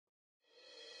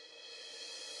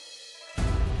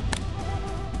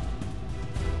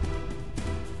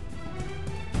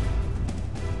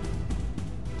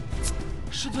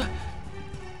师尊，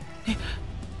你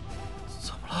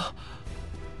怎么了？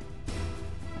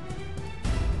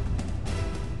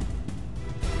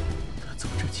他走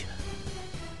之前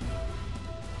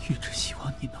一直希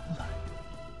望你能来，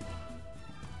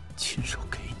亲手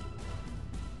给你。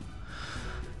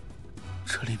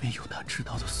这里面有他知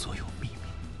道的所有秘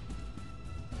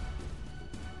密，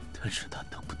但是他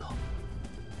等不到，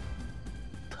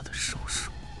他的手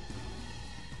术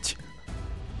紧了。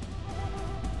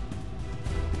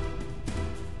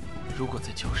如果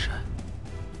在旧山，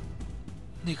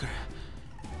那个人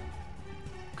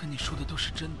跟你说的都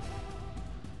是真的，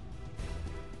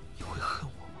你会恨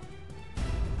我吗？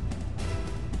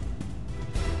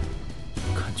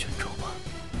看卷轴吧。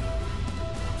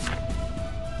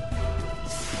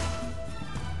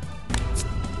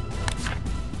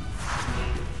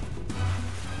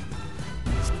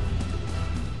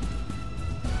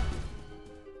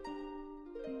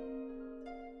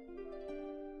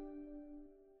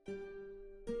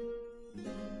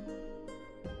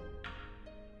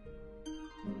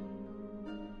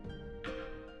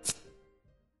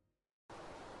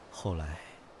后来，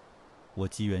我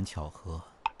机缘巧合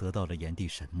得到了炎帝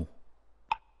神木。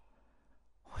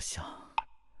我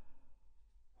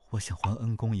想还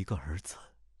恩公一个儿子，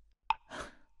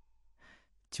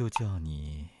就叫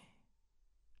你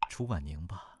楚婉宁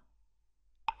吧。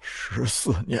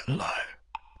14年来，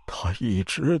他一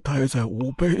直待在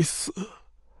五悲寺。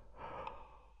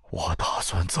我打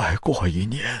算再过1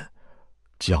年，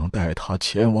将带他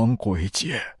前往鬼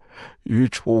界，与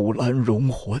楚岚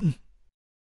融魂。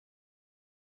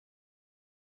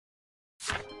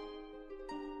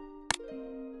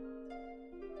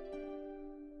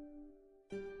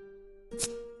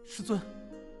师尊，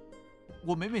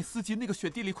我每每思及那个雪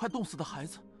地里快冻死的孩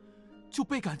子，就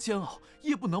倍感煎熬，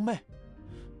夜不能寐。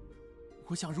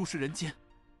我想入世人间，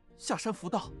下山伏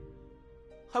道，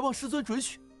还望师尊准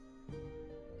许。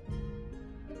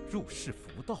入世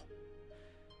伏道，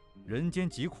人间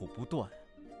疾苦不断，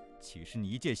岂是你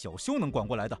一介小修能管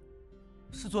过来的？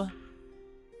师尊，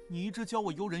你一直教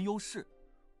我游人游事，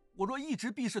我若一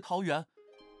直避世桃源，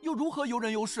又如何游人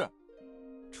游事？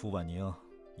楚婉宁，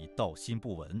你道心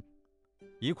不稳，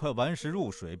一块顽石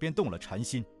入水便动了禅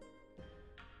心。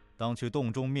当去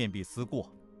洞中面壁思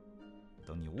过，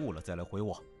等你悟了再来回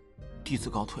我。弟子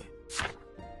告退。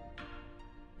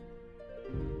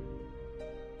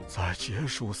在结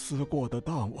束思过的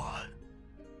当晚，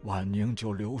婉宁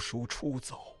就留书出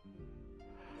走。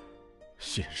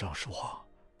信上说，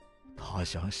他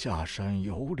想下山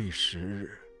游历10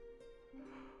日。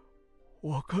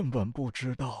我根本不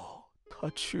知道他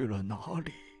去了哪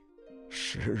里。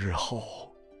10日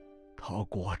后，他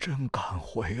果真赶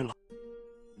回了。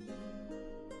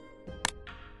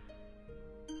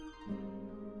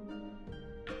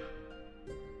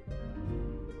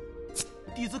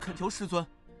弟子恳求师尊，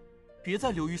别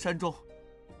再留于山中，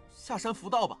下山伏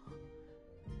道吧。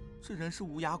这人是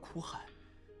无涯苦海，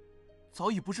早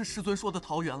已不是师尊说的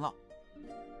桃源了。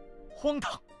荒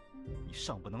唐！你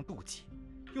尚不能渡己，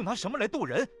又拿什么来渡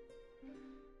人？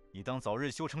你当早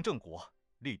日修成正果，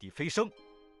立地飞升。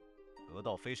得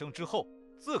到飞升之后，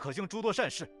自可行诸多善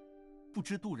事。不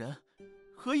知渡人，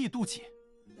何以渡己？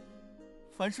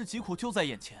凡事疾苦就在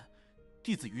眼前，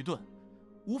弟子愚钝，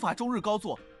无法终日高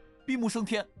坐，闭目升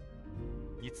天。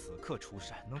你此刻出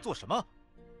山能做什么？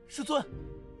师尊，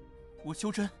我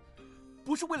修真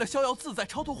不是为了逍遥自在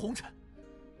超脱红尘，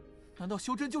难道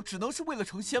修真就只能是为了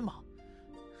成仙吗？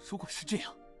如果是这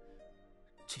样，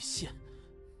这仙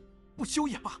不修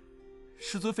也罢。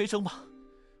师尊飞升吧，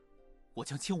我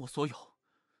将倾我所有，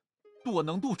渡我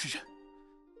能渡之人，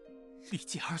历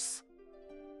劫而死。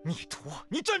逆徒，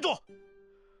你站住！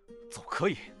走可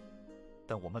以，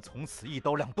但我们从此一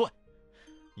刀两断。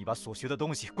你把所学的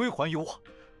东西归还于我，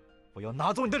我要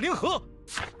拿走你的灵盒。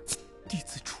弟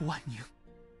子楚婉宁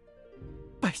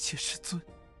拜谢师尊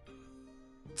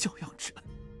教养之恩。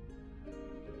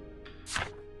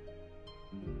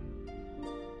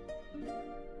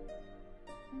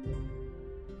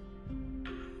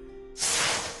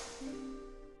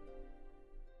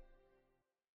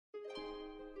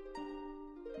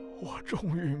我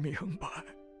终于明白，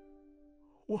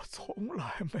我从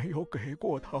来没有给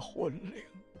过他魂灵。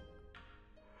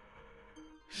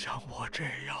像我这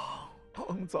样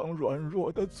肮脏软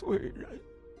弱的罪人，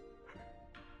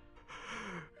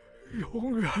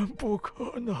永远不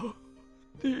可能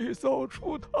缔造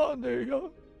出他那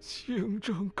样清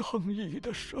正刚毅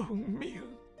的生命。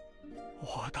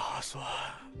我打算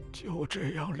就这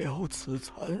样了此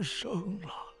残生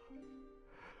了。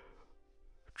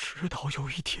直到有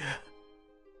一天，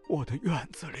我的院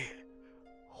子里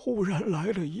忽然来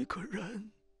了一个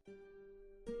人。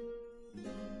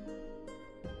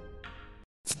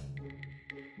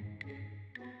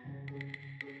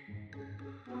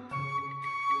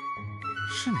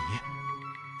是你？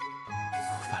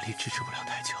法力支持不了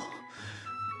太久，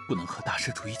不能和大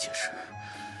施主一解释。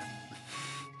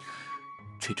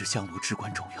这只香炉至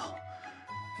关重要，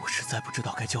我实在不知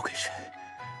道该交给谁。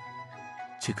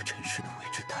这个尘世的未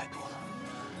知太多了，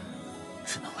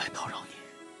只能来叨扰你。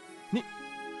你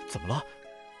怎么了？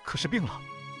可是病了？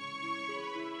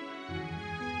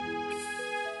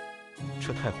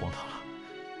这太荒唐了！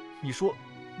你说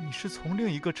你是从另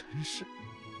一个尘世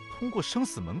通过生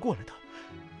死门过来的，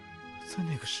在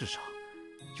那个世上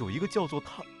有一个叫做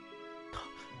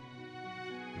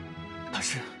大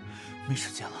师，没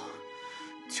时间了，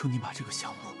求你把这个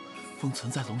香炉封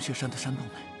存在龙血山的山洞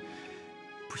内，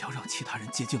不要让其他人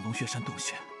接近龙血山洞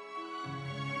穴。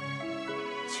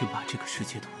请把这个世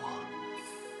界的我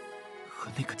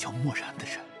和那个叫莫然的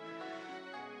人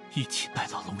一起带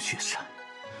到龙血山。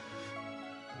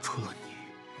除了你，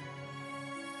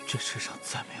这世上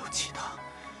再没有其他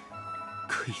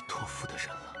可以托付的人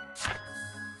了。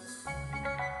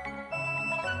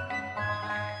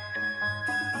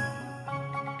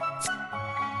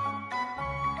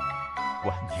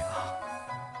万宁啊，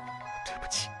对不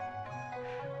起，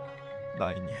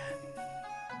那一年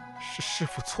是师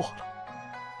父错了。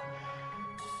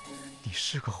你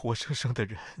是个活生生的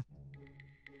人，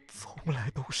从来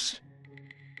都是。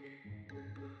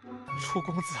楚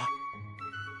公子，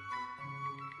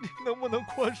你能不能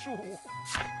宽恕我？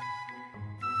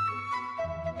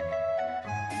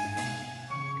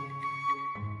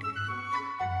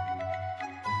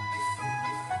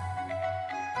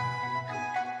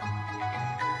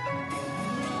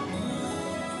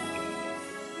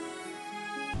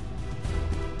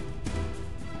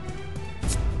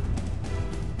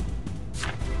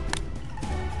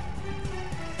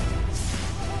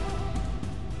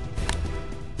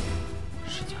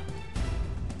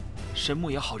神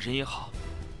木也好，人也好，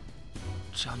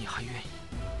只要你还愿意，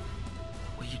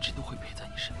我一直都会陪在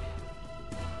你身边。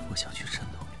我想去山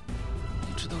洞里。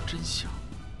你知道真相，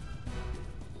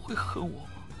会恨我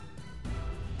吗？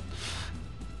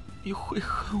你会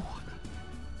恨我的。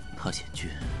踏险君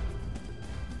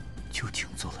究竟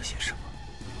做了些什么？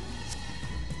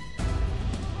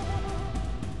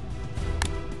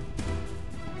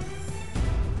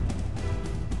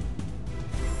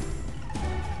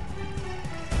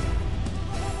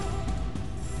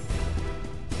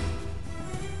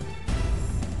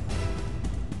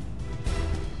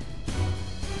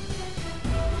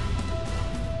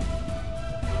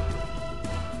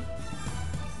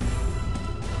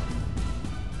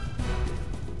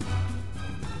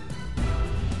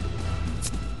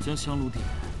将香炉点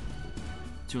燃，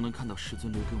就能看到师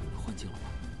尊留给我们的幻境了吗？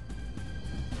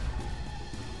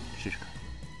试试看。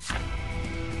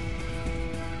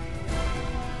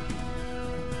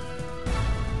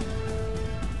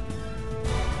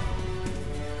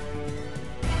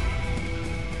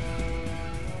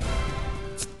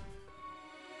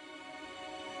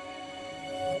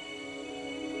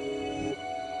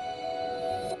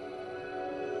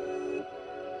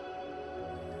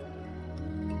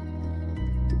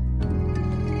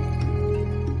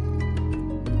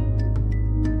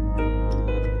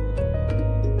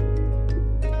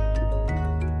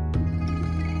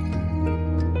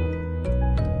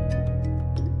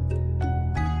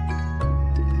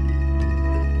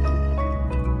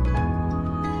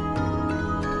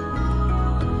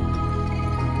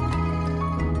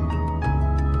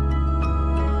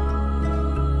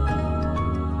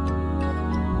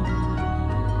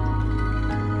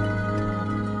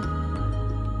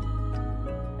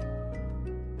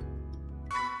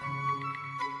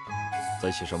在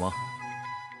写什么？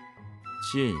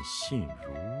见信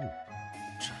如晤，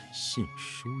展信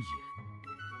书言，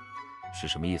是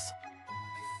什么意思？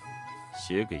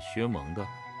写给薛蒙的。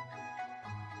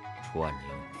楚婉宁，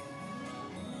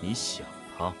你想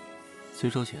他？随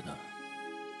手写的，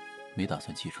没打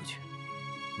算寄出去。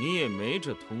你也没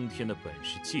这通天的本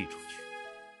事寄出去。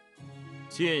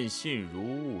见信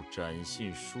如晤，展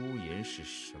信书言是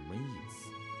什么意思？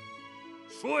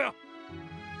说呀！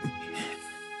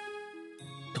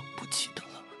都不记得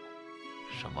了。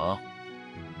什么？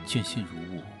见信如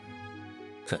晤，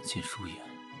展信书言。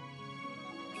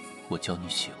我教你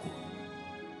写过，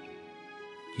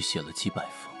你写了几百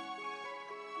封，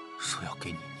说要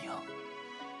给你娘，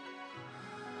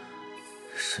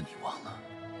是你忘了？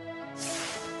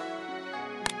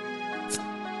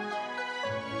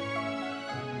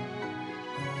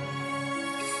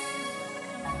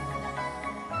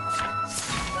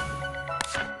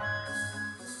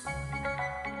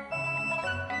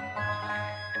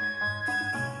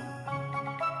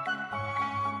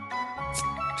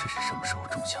是什么时候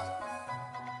种下的，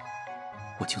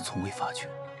我竟从未发觉。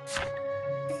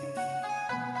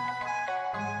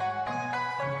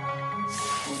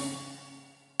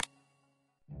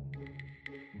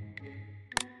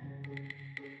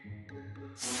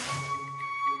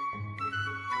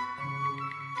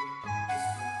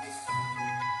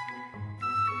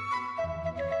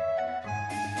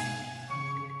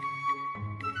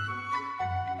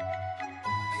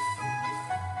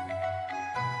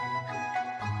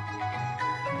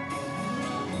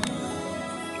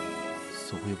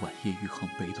所谓晚夜玉衡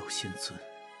北斗仙尊，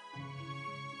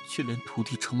却连徒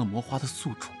弟成了魔花的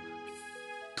宿主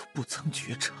都不曾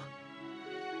觉察。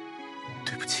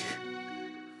对不起，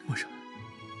默然，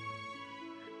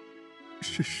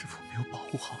是师父没有保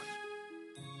护好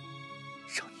你，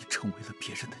让你成为了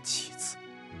别人的棋子。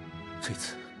这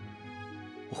次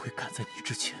我会赶在你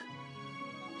之前，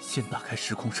先打开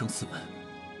时空生死门，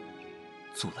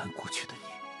阻拦过去的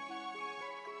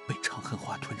你被长恨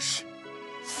花吞噬。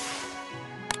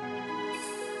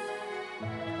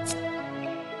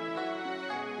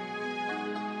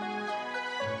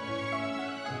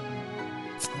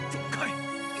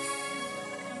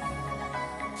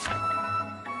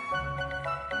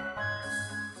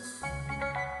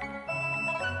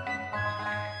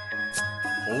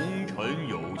红尘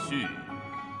有序，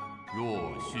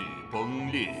若序崩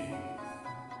裂，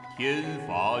天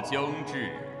罚将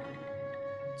至，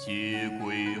皆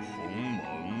归鸿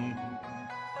蒙。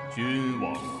君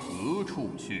往何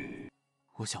处去？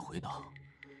我想回到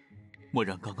默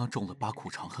然刚刚种了8苦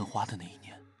长恨花的那一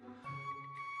年，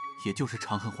也就是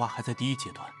长恨花还在第1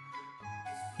阶段，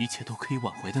一切都可以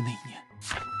挽回的那一年。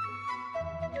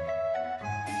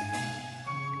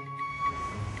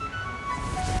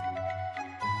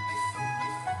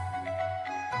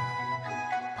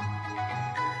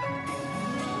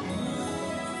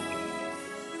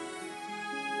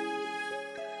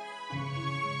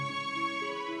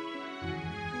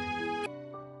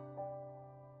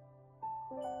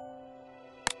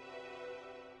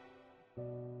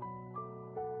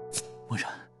默然，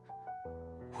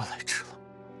我来迟了。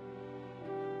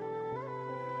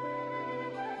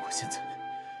我现在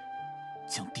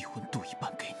将地魂渡一半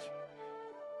给你，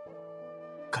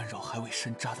干扰还未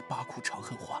深扎的8苦长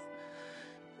恨花，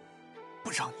不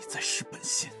让你再失本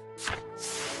心。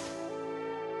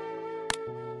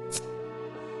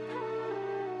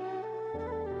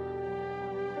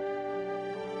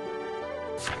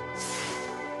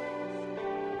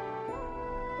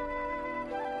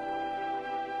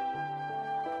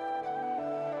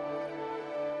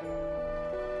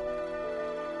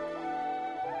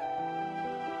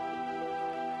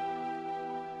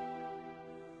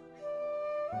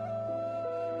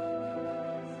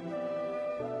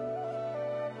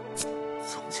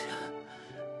从前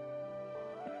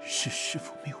是师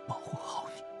父没有保护好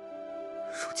你，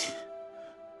如今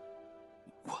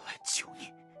我来救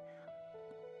你，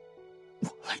我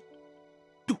来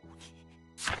渡你。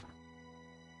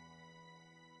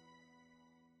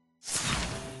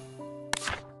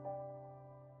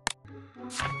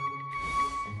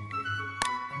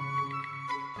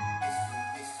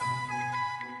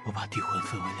我把地魂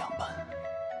分为2半，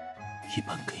一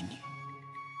半给你，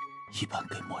一半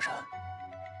给默然。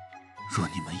若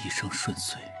你们一生顺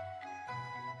遂，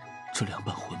这2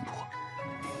半魂魄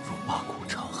若8苦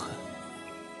长恨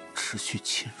持续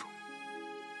侵入，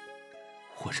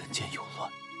或人间有乱，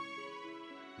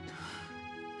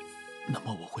那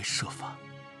么我会设法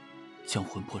将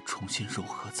魂魄重新糅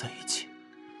合在一起，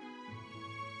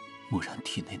默然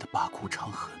体内的8苦长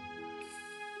恨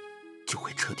就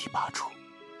会彻底拔除，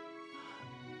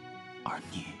而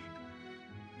你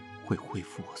会恢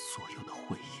复我所有的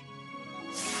回忆。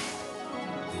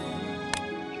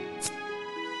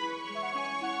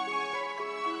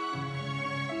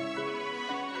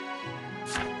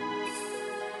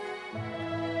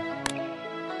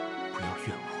不要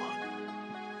怨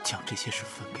我将这些事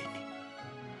分给你，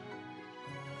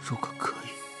如果可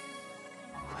以，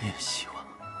我也希望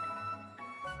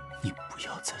你不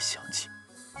要再想起。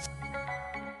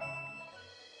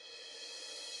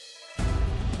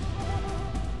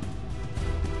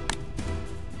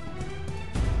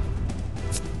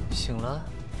醒了，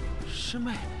师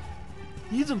妹，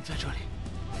你怎么在这里？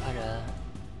阿然，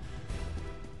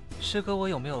师哥，我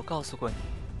有没有告诉过你，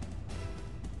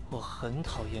我很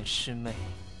讨厌师妹、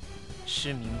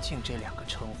师明镜这2个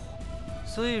称呼，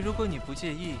所以如果你不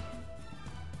介意，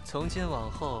从今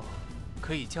往后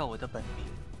可以叫我的本名。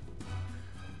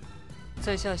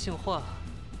在下姓华，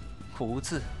胡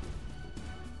字，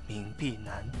名碧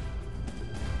南。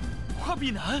华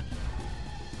碧南？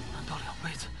难道2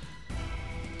辈子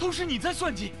都是你在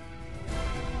算计？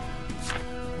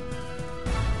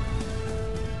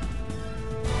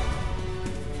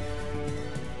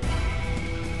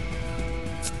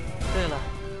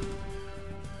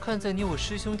看在你我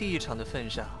师兄弟一场的份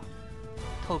上，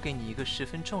透给你一个十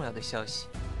分重要的消息：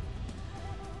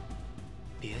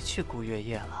别去孤月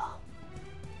夜了，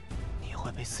你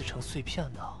会被撕成碎片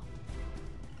的。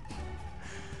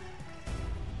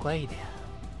乖一点，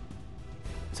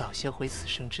早些回死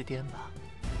生之巅吧。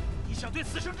你想对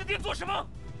死生之巅做什么？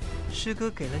师哥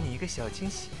给了你一个小惊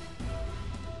喜，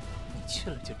你去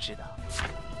了就知道。